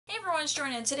everyone, it's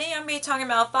Jordan, and today I'm going to be talking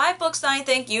about 5 books that I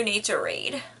think you need to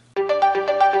read.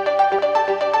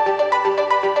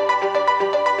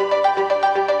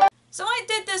 So I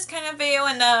did this kind of video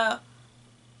in the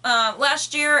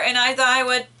last year, and I thought I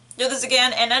would do this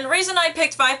again. And then the reason I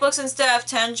picked 5 books instead of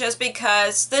 10 just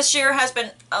because this year has been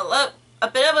a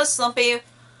bit of a slumpy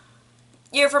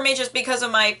year for me just because of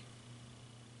my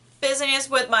busyness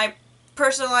with my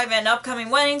personal life and upcoming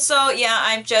wedding. So yeah,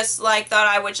 I just thought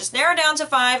I would just narrow down to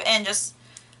 5 and just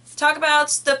talk about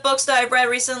the books that I've read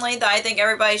recently that I think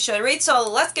everybody should read. So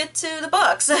let's get to the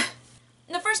books.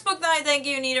 The first book that I think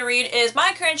you need to read is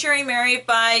My Korean Cherry Mary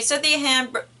by Cynthia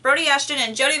Han, Brody Ashton,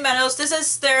 and Jody Meadows. This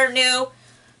is their new,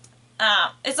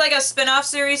 it's like a spin-off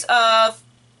series of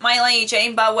My Lady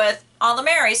Jane, but with all the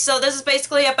Marys. So this is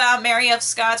basically about Mary of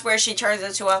Scots, where she turns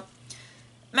into a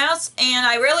mouse, and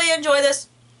I really enjoy this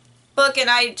book, and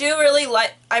I do really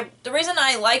like, the reason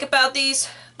I like about these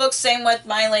books, same with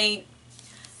My Lady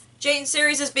Jane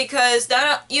series, is because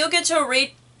that you get to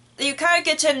read, you kind of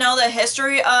get to know the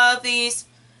history of these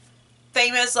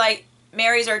famous, like,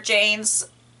 Marys or Janes,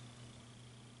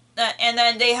 and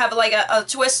then they have, like, a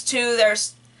twist to their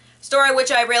story, which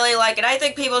I really like, and I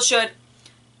think people should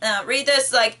read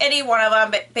this, like, any one of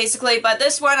them, basically, but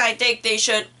this one I think they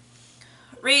should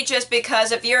read just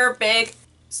because if you're a big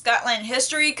Scotland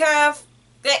history kind of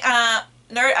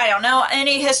nerd, I don't know,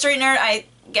 any history nerd, I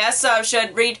guess,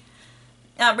 should read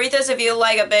this if you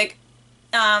like a big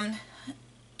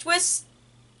twist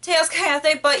tales kind of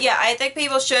thing. But yeah, I think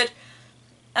people should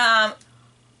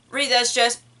read this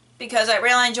just because I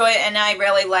really enjoy it and I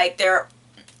really like their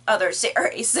other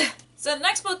series. So the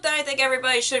next book that I think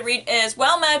everybody should read is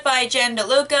Well Met by Jen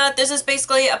DeLuca. This is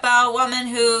basically about a woman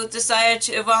who decided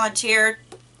to volunteer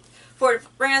for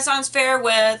Renaissance Fair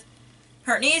with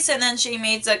her niece, and then she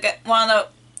meets one of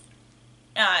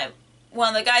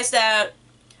the guys that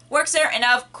works there, and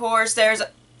of course there's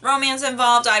romance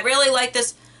involved. I really like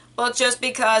this book just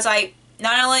because I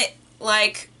really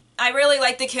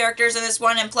like the characters in this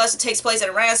one, and plus it takes place at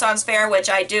a Renaissance Fair, which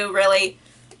I do really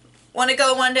want to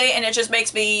go one day, and it just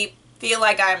makes me feel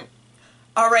like I'm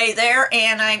already there,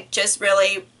 and I just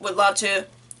really would love to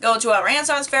go to a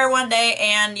Renaissance Fair one day.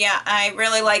 And yeah, I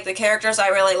really like the characters, I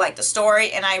really like the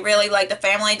story, and I really like the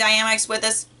family dynamics with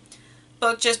this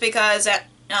book just because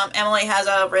Emily has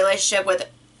a relationship with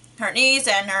her niece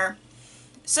and her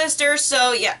sister.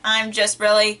 So yeah, I'm just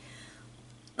really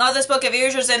love this book if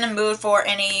you're just in the mood for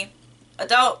any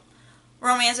adult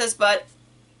romances, but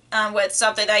with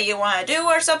something that you want to do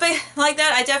or something like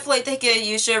that. I definitely think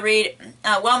you should read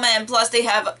Well Met, and plus they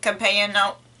have companion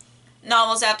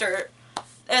novels after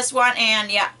this one,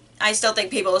 and yeah, I still think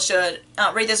people should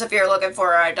read this if you're looking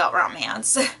for an adult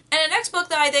romance. And the next book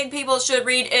that I think people should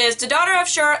read is The Daughter of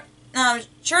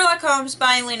Sherlock Holmes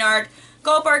by Leonard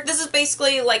Goldberg. This is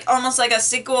basically like almost like a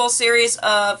sequel series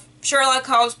of Sherlock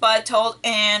Holmes, but told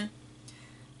in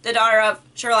the daughter of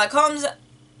Sherlock Holmes'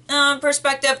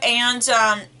 perspective, and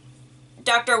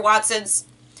Dr. Watson's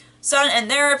son and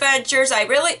their adventures. I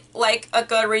really like a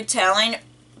good retelling,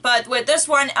 but with this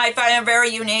one I find it very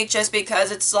unique just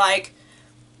because it's like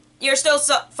you're still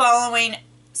following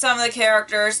some of the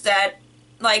characters that,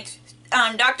 like,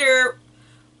 Dr.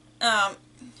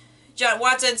 John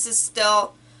Watson is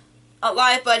still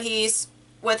alive, but he's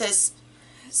with his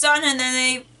son, and then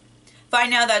they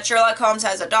find out that Sherlock Holmes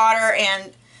has a daughter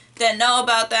and didn't know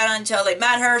about that until they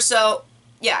met her. So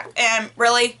yeah, and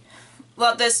really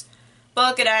love this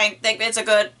book, and I think it's a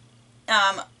good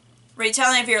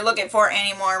retelling if you're looking for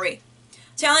any more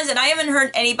retellings. And I haven't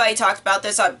heard anybody talk about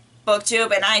this on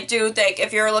BookTube, and I do think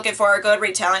if you're looking for a good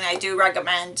retelling, I do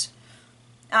recommend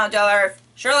Daughter of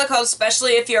Sherlock Holmes,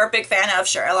 especially if you're a big fan of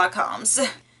Sherlock Holmes.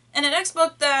 And the next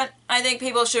book that I think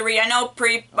people should read, I know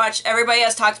pretty much everybody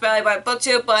has talked about it by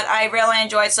BookTube, but I really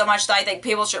enjoyed it so much that I think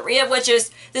people should read it, which is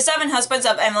The Seven Husbands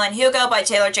of Evelyn Hugo by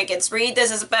Taylor Jenkins Reid.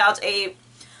 This is about a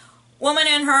woman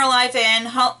in her life in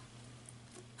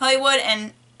Hollywood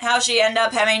and how she ended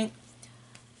up having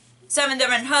 7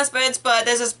 different husbands, but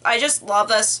I just love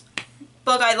this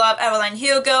book. I love Evelyn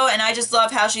Hugo, and I just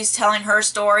love how she's telling her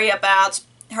story about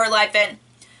her life in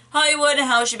Hollywood and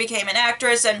how she became an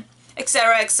actress and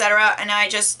etc., etc. And I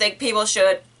just think people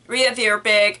should read it if you're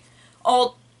big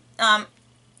old-fashioned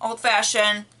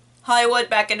Hollywood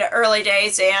back in the early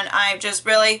days, and I just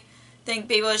really think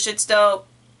people should still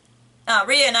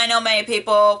read it. And I know many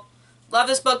people love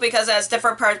this book because it has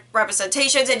different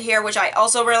representations in here, which I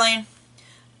also really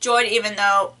enjoyed, even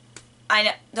though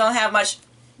I don't have much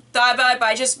thought about it, but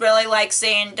I just really like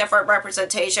seeing different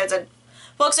representations and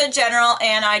books in general,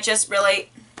 and I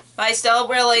still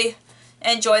really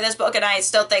enjoy this book, and I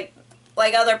still think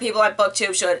like other people at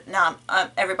BookTube should,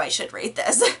 everybody should read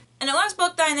this. And the last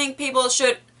book that I think people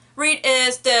should read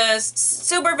is the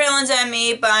Supervillains and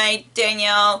Me by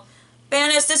Danielle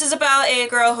Banas. This is about a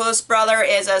girl whose brother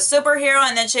is a superhero,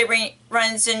 and then she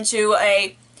runs into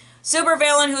a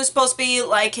supervillain who's supposed to be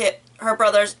like her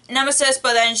brother's nemesis,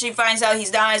 but then she finds out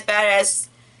he's not as bad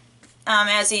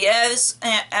as he is,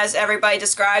 as everybody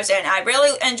describes, and I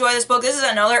really enjoy this book. This is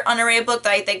another underrated book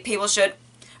that I think people should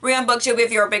read on BookTube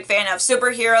if you're a big fan of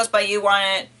superheroes, but you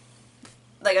want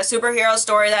like a superhero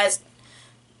story that's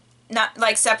not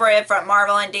like separated from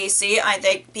Marvel and DC. I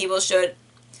think people should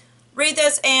read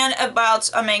this, and about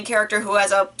a main character who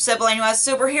has a sibling who has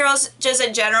superheroes. Just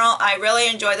in general, I really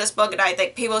enjoy this book, and I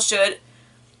think people should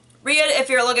read it if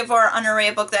you're looking for an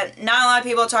underrated book that not a lot of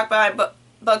people talk about on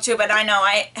BookTube, and I know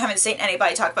I haven't seen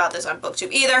anybody talk about this on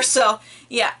BookTube either, so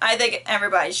yeah, I think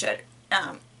everybody should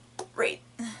read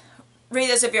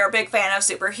this if you're a big fan of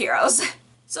superheroes.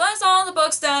 So that's all the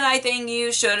books that I think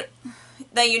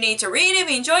that you need to read. If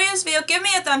you enjoy this video, give me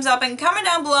a thumbs up and comment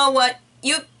down below what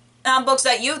books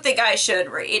that you think I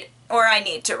should read or I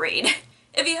need to read.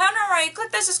 If you haven't already,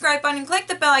 click the subscribe button, click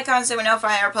the bell icon so we know if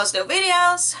I ever post new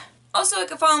videos. Also, you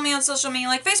can follow me on social media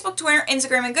like Facebook, Twitter,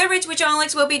 Instagram, and Goodreads, which all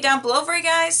links will be down below for you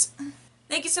guys.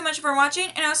 Thank you so much for watching,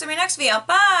 and I'll see you in my next video.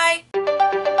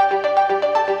 Bye!